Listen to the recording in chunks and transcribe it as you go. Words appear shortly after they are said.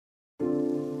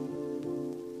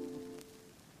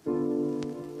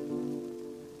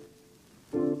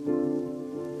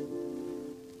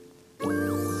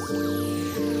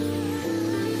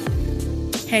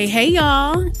Hey,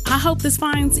 y'all. I hope this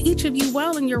finds each of you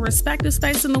well in your respective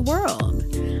space in the world.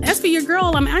 As for your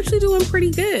girl, I'm actually doing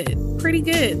pretty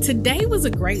good. Today was a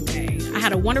great day. I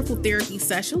had a wonderful therapy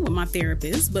session with my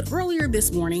therapist, but earlier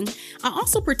this morning, I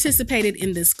also participated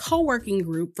in this co-working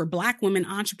group for Black women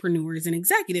entrepreneurs and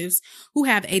executives who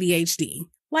have ADHD,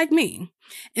 like me.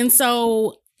 And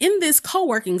so in this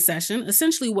co-working session,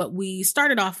 essentially what we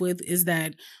started off with is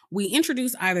that we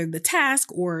introduced either the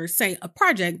task or say a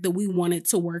project that we wanted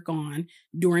to work on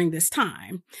during this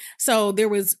time. So there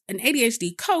was an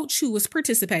ADHD coach who was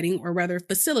participating, or rather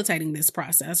facilitating this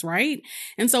process, right?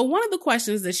 And so one of the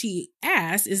questions that she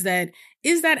asked is that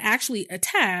actually a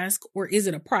task or is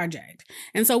it a project?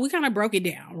 And so we kind of broke it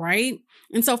down, right?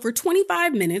 And so for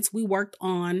 25 minutes, we worked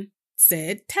on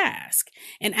said task.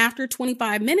 And after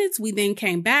 25 minutes, we then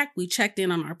came back, we checked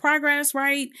in on our progress,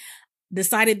 right?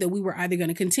 Decided that we were either going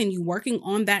to continue working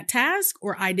on that task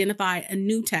or identify a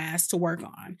new task to work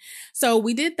on. So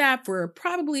we did that for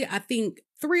probably, I think,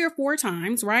 3 or 4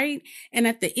 times, right? And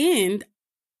at the end,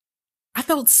 I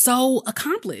felt so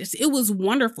accomplished. It was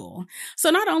wonderful. So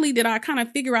not only did I kind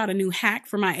of figure out a new hack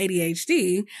for my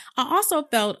ADHD, I also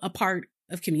felt a part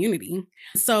of community.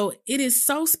 So it is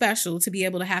so special to be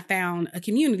able to have found a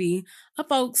community of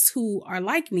folks who are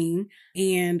like me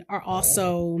and are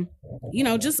also,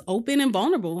 just open and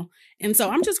vulnerable. And so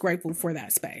I'm just grateful for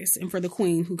that space and for the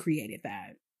queen who created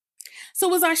that.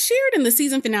 So as I shared in the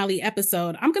season finale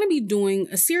episode, I'm going to be doing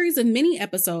a series of mini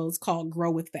episodes called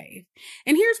Grow with Faith.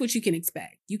 And here's what you can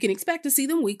expect. You can expect to see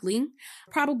them weekly,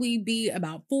 probably be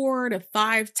about 4 to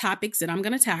 5 topics that I'm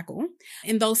going to tackle.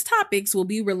 And those topics will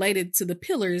be related to the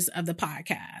pillars of the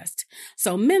podcast.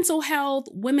 So mental health,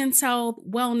 women's health,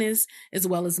 wellness, as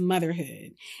well as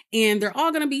motherhood. And they're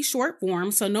all going to be short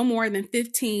form, so no more than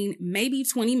 15, maybe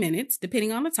 20 minutes,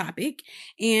 depending on the topic.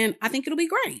 And I think it'll be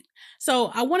great.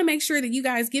 So I want to make sure that you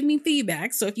guys give me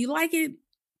feedback. So if you like it,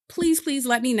 please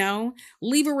let me know.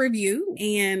 Leave a review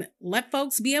and let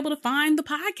folks be able to find the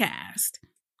podcast.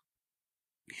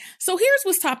 So here's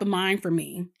what's top of mind for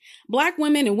me. Black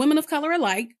women and women of color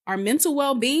alike, our mental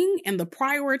well-being and the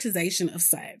prioritization of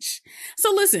such.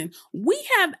 So listen, we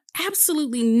have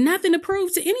absolutely nothing to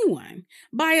prove to anyone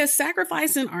by us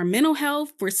sacrificing our mental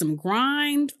health for some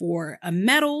grind, for a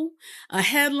medal, a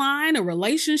headline, a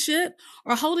relationship,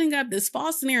 or holding up this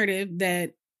false narrative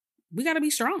that we got to be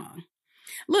strong.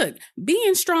 Look,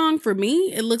 being strong for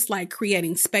me, it looks like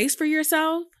creating space for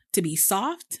yourself to be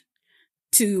soft,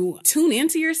 to tune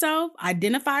into yourself,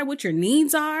 identify what your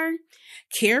needs are,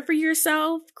 care for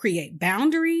yourself, create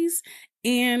boundaries,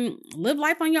 and live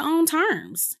life on your own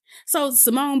terms. So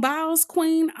Simone Biles,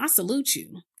 queen, I salute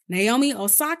you. Naomi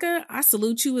Osaka, I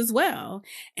salute you as well.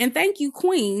 And thank you,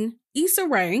 Queen Issa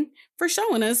Rae, for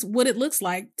showing us what it looks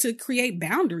like to create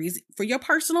boundaries for your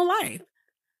personal life.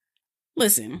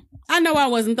 Listen, I know I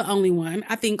wasn't the only one.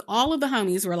 I think all of the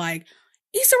homies were like,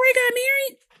 Issa Rae got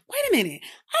married? Wait a minute.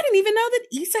 I didn't even know that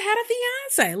Issa had a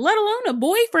fiance, let alone a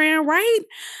boyfriend, right?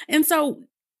 And so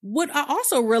what I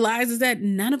also realized is that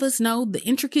none of us know the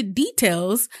intricate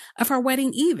details of her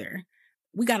wedding either.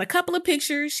 We got a couple of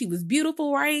pictures. She was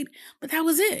beautiful, right? But that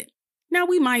was it. Now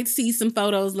we might see some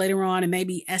photos later on in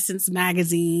maybe Essence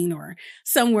magazine or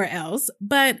somewhere else.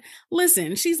 But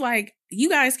listen, she's like, you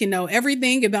guys can know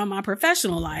everything about my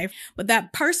professional life, but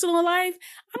that personal life,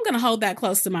 I'm going to hold that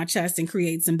close to my chest and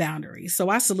create some boundaries. So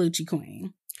I salute you,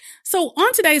 queen. So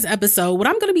on today's episode, what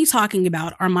I'm going to be talking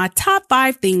about are my top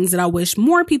 5 things that I wish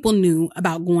more people knew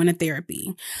about going to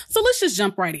therapy. So let's just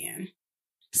jump right in.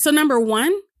 So number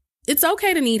 1, it's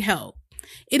okay to need help.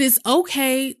 It is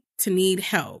okay to need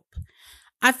help.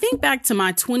 I think back to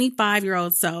my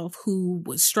 25-year-old self who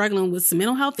was struggling with some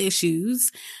mental health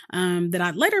issues that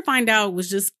I'd later find out was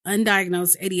just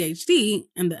undiagnosed ADHD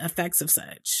and the effects of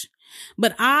such.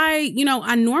 But I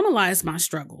normalized my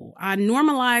struggle. I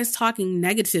normalized talking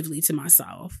negatively to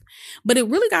myself. But it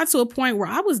really got to a point where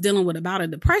I was dealing with about a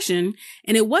depression,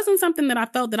 and it wasn't something that I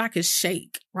felt that I could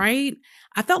shake, right?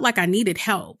 I felt like I needed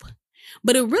help.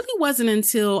 But it really wasn't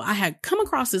until I had come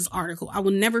across this article. I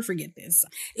will never forget this.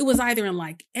 It was either in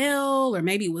like Elle or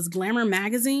maybe it was Glamour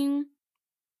magazine.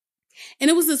 And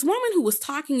it was this woman who was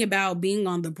talking about being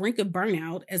on the brink of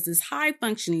burnout as this high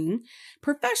functioning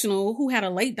professional who had a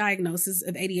late diagnosis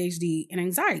of ADHD and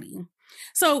anxiety.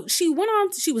 So she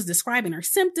was describing her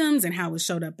symptoms and how it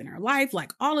showed up in her life,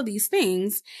 like all of these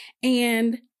things.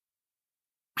 And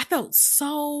I felt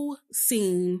so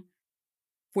seen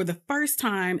for the first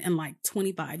time in like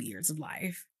 25 years of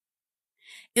life.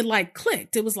 It like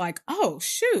clicked. It was like, oh,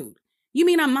 shoot, you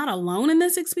mean I'm not alone in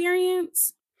this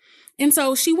experience? And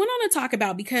so she went on to talk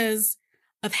about, because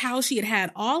of how she had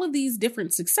had all of these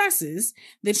different successes,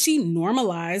 that she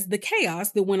normalized the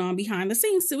chaos that went on behind the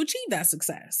scenes to achieve that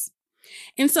success.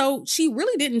 And so she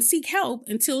really didn't seek help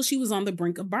until she was on the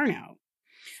brink of burnout.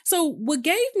 So what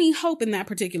gave me hope in that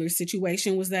particular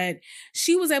situation was that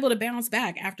she was able to bounce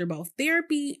back after both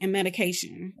therapy and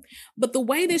medication. But the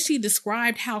way that she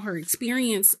described how her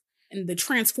experience and the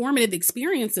transformative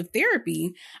experience of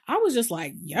therapy, I was just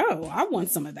like, yo, I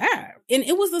want some of that. And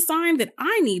it was a sign that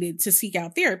I needed to seek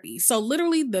out therapy. So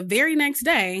literally the very next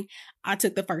day, I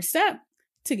took the first step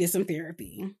to get some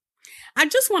therapy. I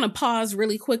just want to pause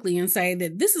really quickly and say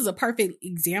that this is a perfect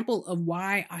example of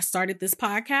why I started this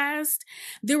podcast.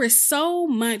 There is so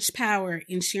much power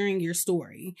in sharing your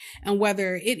story, and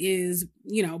whether it is,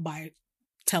 by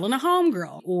telling a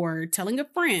homegirl or telling a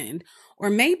friend, or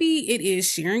maybe it is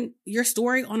sharing your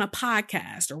story on a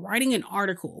podcast or writing an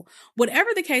article, whatever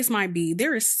the case might be,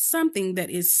 there is something that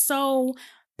is so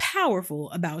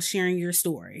powerful about sharing your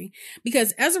story.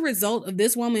 Because as a result of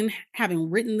this woman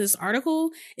having written this article,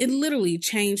 it literally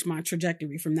changed my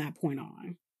trajectory from that point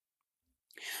on.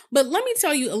 But let me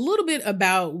tell you a little bit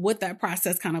about what that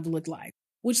process kind of looked like,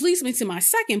 which leads me to my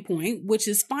second point, which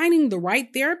is finding the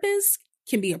right therapist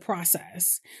can be a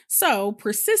process. So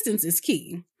persistence is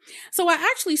key. So I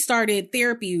actually started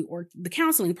therapy or the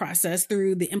counseling process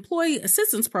through the employee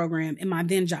assistance program in my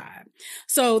then job.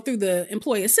 So through the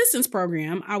employee assistance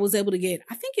program, I was able to get,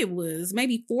 I think it was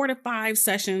maybe 4 to 5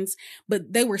 sessions,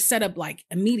 but they were set up like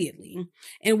immediately.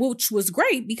 And which was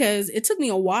great because it took me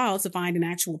a while to find an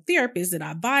actual therapist that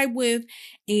I vibe with,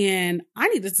 and I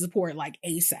needed support like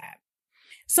ASAP.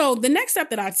 So the next step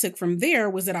that I took from there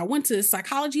was that I went to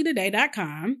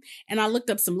psychologytoday.com and I looked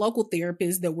up some local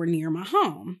therapists that were near my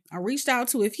home. I reached out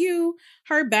to a few,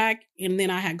 heard back, and then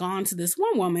I had gone to this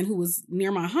one woman who was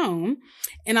near my home,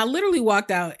 and I literally walked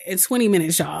out in 20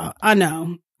 minutes, y'all. I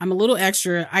know. I'm a little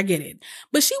extra. I get it.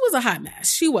 But she was a hot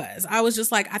mess. She was. I was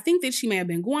just like, I think that she may have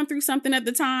been going through something at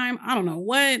the time. I don't know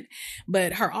what,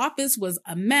 but her office was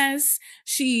a mess.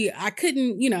 I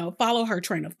couldn't, follow her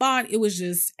train of thought. It was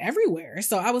just everywhere.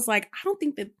 So I was like, I don't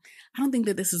think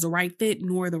that this is the right fit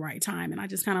nor the right time. And I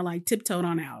just kind of like tiptoed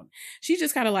on out. She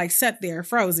just kind of like sat there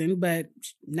frozen, but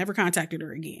never contacted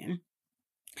her again.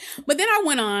 But then I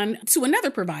went on to another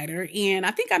provider, and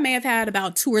I think I may have had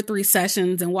about 2 or 3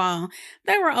 sessions. And while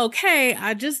they were okay,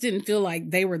 I just didn't feel like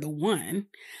they were the one.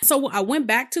 So I went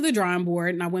back to the drawing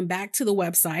board and I went back to the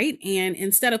website. And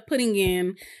instead of putting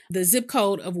in the zip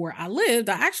code of where I lived,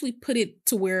 I actually put it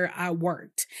to where I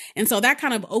worked. And so that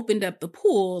kind of opened up the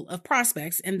pool of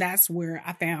prospects. And that's where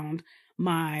I found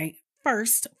my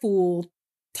first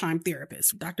full-time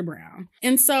therapist, Dr. Brown.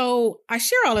 And so I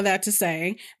share all of that to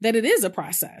say that it is a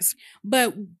process,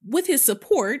 but with his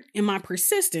support and my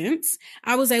persistence,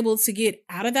 I was able to get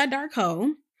out of that dark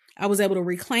hole. I was able to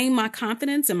reclaim my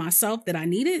confidence in myself that I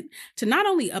needed to not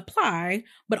only apply,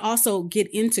 but also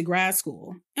get into grad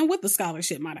school, and with the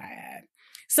scholarship, might I add.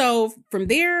 So from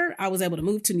there, I was able to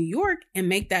move to New York and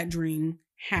make that dream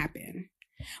happen.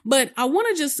 But I want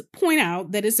to just point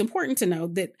out that it's important to know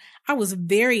that I was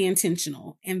very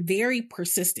intentional and very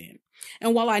persistent.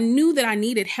 And while I knew that I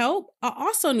needed help, I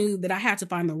also knew that I had to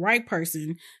find the right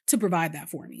person to provide that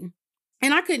for me.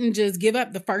 And I couldn't just give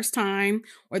up the first time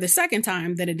or the second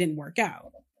time that it didn't work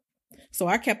out. So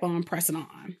I kept on pressing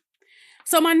on.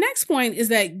 So my next point is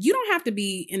that you don't have to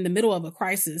be in the middle of a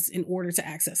crisis in order to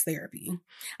access therapy.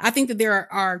 I think that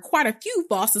there are quite a few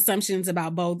false assumptions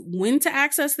about both when to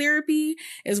access therapy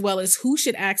as well as who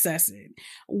should access it.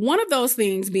 One of those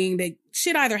things being that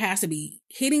shit either has to be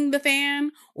hitting the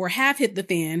fan or have hit the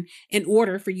fan in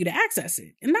order for you to access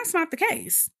it. And that's not the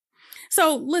case.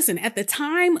 So listen, at the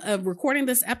time of recording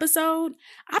this episode,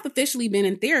 I've officially been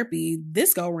in therapy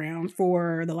this go round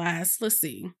for the last,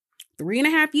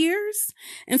 3.5 years.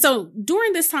 And so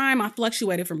during this time, I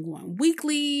fluctuated from going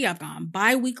weekly, I've gone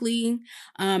bi-weekly,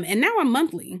 and now I'm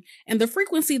monthly. And the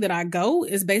frequency that I go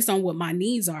is based on what my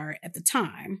needs are at the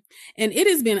time. And it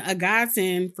has been a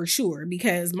godsend for sure,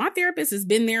 because my therapist has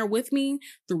been there with me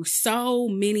through so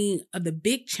many of the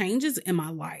big changes in my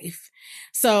life.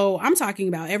 So I'm talking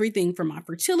about everything from my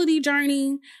fertility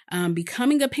journey,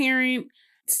 becoming a parent,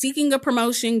 seeking a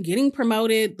promotion, getting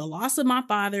promoted, the loss of my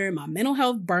father, my mental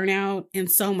health burnout,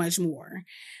 and so much more.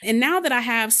 And now that I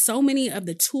have so many of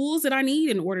the tools that I need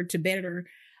in order to better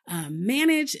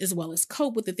manage as well as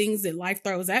cope with the things that life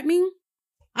throws at me,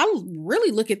 I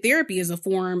really look at therapy as a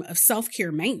form of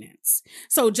self-care maintenance.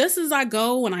 So just as I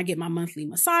go and I get my monthly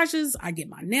massages, I get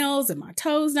my nails and my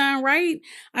toes done right,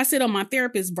 I sit on my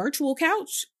therapist's virtual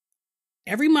couch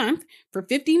every month for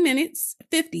 50 minutes,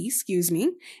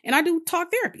 and I do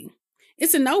talk therapy.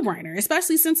 It's a no-brainer,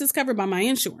 especially since it's covered by my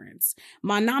insurance.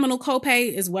 My nominal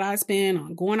copay is what I spend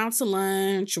on going out to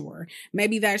lunch or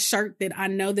maybe that shirt that I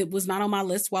know that was not on my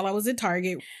list while I was at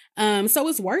Target. So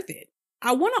it's worth it.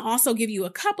 I want to also give you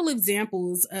a couple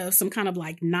examples of some kind of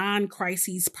like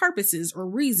non-crises purposes or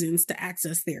reasons to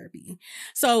access therapy.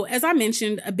 So as I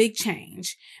mentioned, a big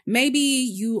change. Maybe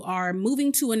you are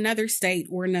moving to another state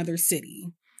or another city.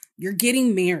 You're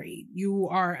getting married, you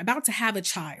are about to have a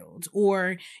child,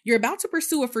 or you're about to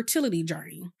pursue a fertility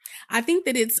journey. I think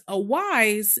that it's a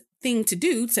wise thing to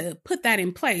do to put that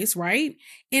in place, right?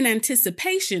 In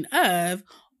anticipation of,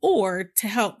 or to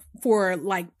help for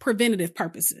like preventative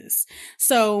purposes.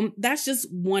 So that's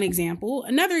just one example.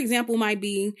 Another example might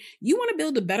be you want to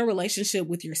build a better relationship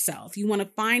with yourself. You want to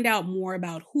find out more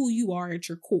about who you are at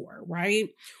your core, right?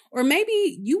 Or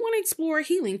maybe you want to explore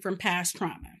healing from past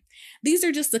trauma. These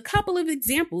are just a couple of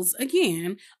examples,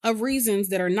 again, of reasons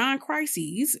that are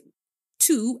non-crises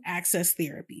to access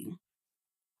therapy.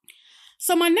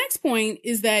 So my next point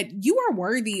is that you are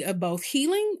worthy of both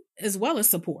healing as well as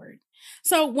support.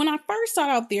 So when I first sought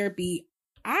out therapy,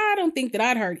 I don't think that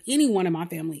I'd heard anyone in my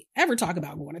family ever talk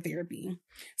about going to therapy.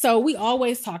 So we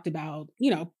always talked about,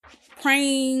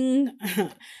 praying,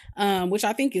 which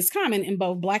I think is common in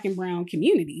both Black and Brown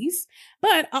communities.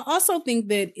 But I also think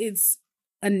that it's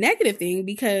a negative thing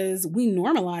because we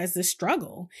normalize the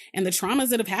struggle and the traumas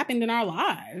that have happened in our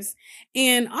lives.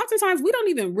 And oftentimes we don't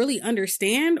even really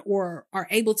understand or are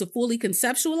able to fully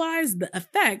conceptualize the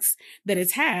effects that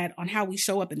it's had on how we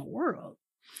show up in the world.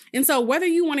 And so whether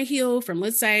you want to heal from,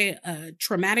 let's say, a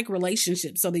traumatic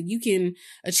relationship so that you can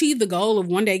achieve the goal of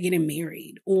one day getting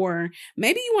married, or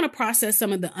maybe you want to process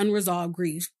some of the unresolved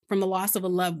grief from the loss of a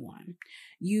loved one,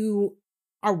 you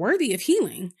are worthy of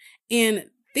healing. And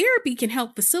therapy can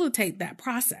help facilitate that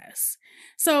process.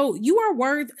 So you are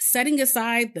worth setting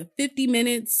aside the 50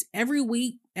 minutes every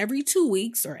week, every 2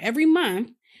 weeks, or every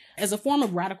month as a form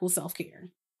of radical self-care.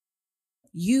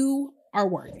 You are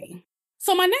worthy.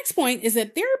 So my next point is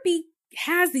that therapy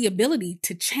has the ability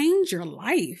to change your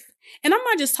life. And I'm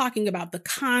not just talking about the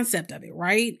concept of it,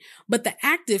 right? But the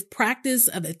active practice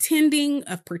of attending,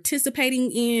 of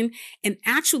participating in, and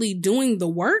actually doing the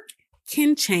work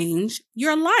can change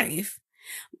your life.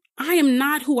 I am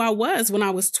not who I was when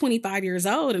I was 25 years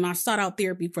old and I sought out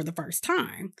therapy for the first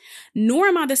time, nor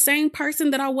am I the same person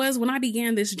that I was when I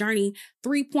began this journey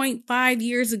 3.5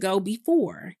 years ago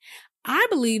before. I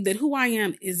believe that who I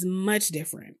am is much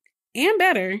different and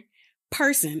better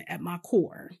person at my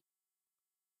core.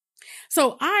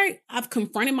 So I've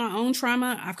confronted my own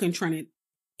trauma. I've confronted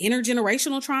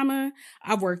intergenerational trauma.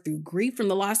 I've worked through grief from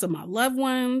the loss of my loved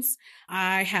ones.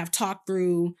 I have talked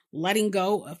through letting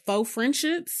go of faux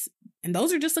friendships. And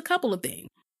those are just a couple of things.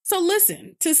 So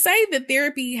listen, to say that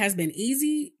therapy has been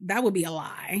easy, that would be a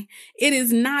lie. It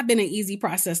has not been an easy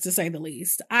process, to say the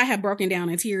least. I have broken down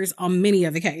in tears on many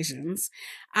of occasions.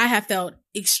 I have felt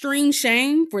extreme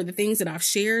shame for the things that I've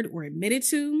shared or admitted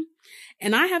to.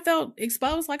 And I have felt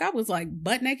exposed like I was like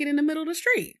butt naked in the middle of the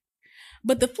street.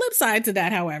 But the flip side to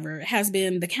that, however, has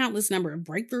been the countless number of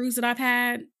breakthroughs that I've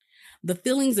had, the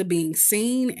feelings of being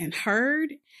seen and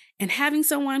heard, and having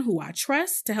someone who I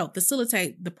trust to help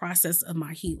facilitate the process of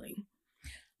my healing.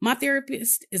 My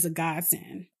therapist is a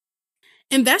godsend.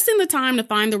 Investing the time to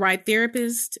find the right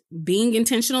therapist, being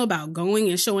intentional about going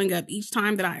and showing up each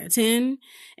time that I attend,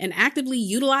 and actively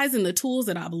utilizing the tools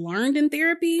that I've learned in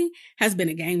therapy has been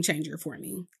a game changer for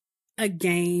me. A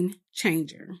game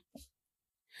changer.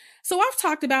 So I've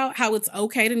talked about how it's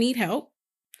okay to need help,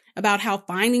 about how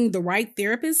finding the right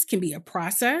therapist can be a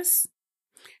process,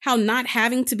 how not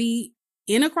having to be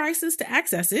in a crisis to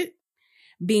access it,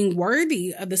 being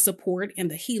worthy of the support and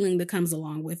the healing that comes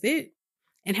along with it,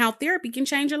 and how therapy can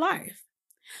change your life.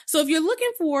 So if you're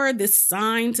looking for this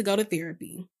sign to go to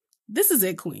therapy, this is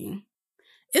it, Queen.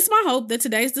 It's my hope that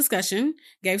today's discussion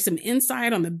gave some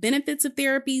insight on the benefits of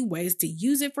therapy, ways to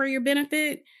use it for your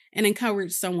benefit, and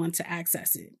encourage someone to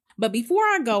access it. But before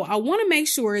I go, I want to make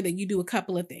sure that you do a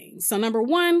couple of things. So number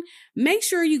one, make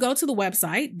sure you go to the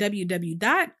website,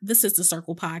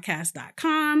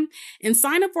 www.thesistercirclepodcast.com, and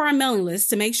sign up for our mailing list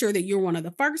to make sure that you're one of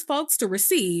the first folks to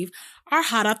receive our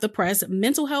hot off the press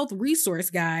mental health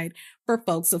resource guide for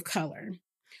folks of color.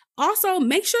 Also,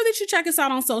 make sure that you check us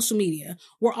out on social media.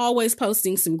 We're always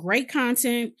posting some great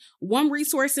content. One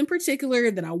resource in particular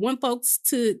that I want folks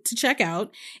to check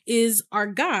out is our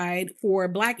guide for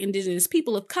Black, Indigenous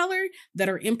people of color that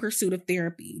are in pursuit of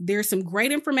therapy. There's some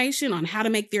great information on how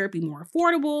to make therapy more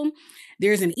affordable.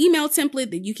 There's an email template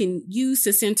that you can use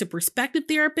to send to prospective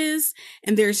therapists.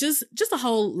 And there's just a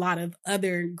whole lot of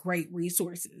other great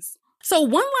resources. So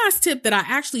one last tip that I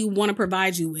actually want to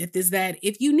provide you with is that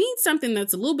if you need something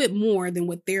that's a little bit more than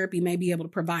what therapy may be able to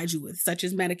provide you with, such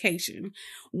as medication,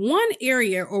 one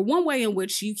area or one way in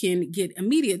which you can get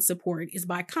immediate support is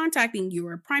by contacting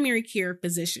your primary care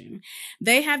physician.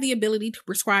 They have the ability to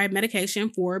prescribe medication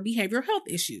for behavioral health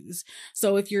issues.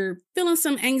 So if you're feeling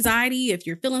some anxiety, if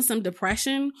you're feeling some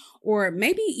depression, or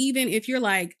maybe even if you're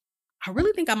like, I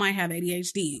really think I might have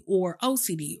ADHD or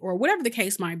OCD or whatever the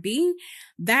case might be,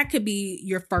 that could be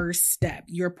your first step,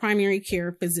 your primary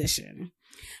care physician.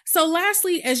 So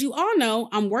lastly, as you all know,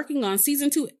 I'm working on season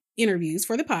 2 interviews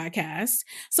for the podcast.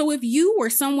 So if you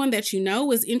or someone that you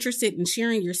know is interested in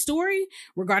sharing your story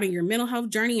regarding your mental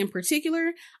health journey in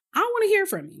particular, I want to hear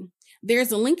from you.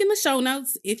 There's a link in the show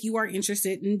notes if you are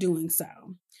interested in doing so.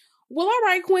 Well, all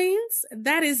right, Queens,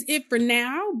 that is it for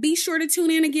now. Be sure to tune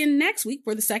in again next week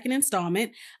for the second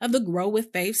installment of the Grow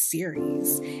with Faith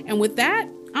series. And with that,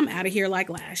 I'm out of here like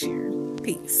last year.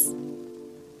 Peace.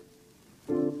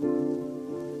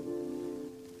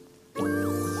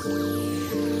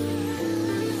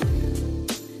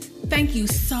 Thank you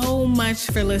so much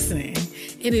for listening.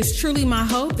 It is truly my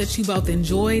hope that you both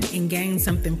enjoyed and gained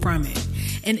something from it.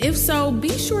 And if so, be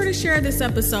sure to share this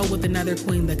episode with another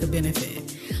queen that could benefit.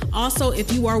 Also,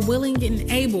 if you are willing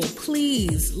and able,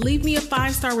 please leave me a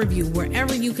 5-star review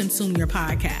wherever you consume your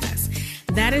podcast.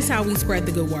 That is how we spread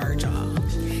the good word, y'all.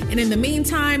 And in the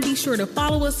meantime, be sure to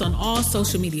follow us on all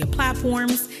social media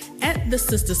platforms at The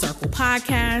Sister Circle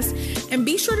Podcast. And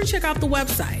be sure to check out the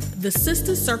website,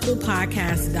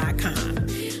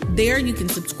 thesistercirclepodcast.com. There you can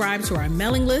subscribe to our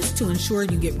mailing list to ensure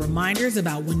you get reminders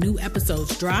about when new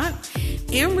episodes drop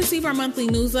and receive our monthly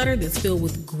newsletter that's filled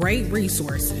with great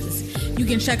resources. You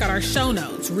can check out our show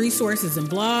notes, resources, and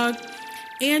blog.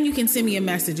 And you can send me a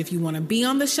message if you want to be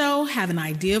on the show, have an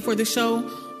idea for the show,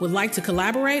 would like to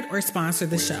collaborate, or sponsor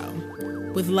the show.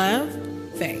 With love,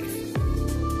 Faith.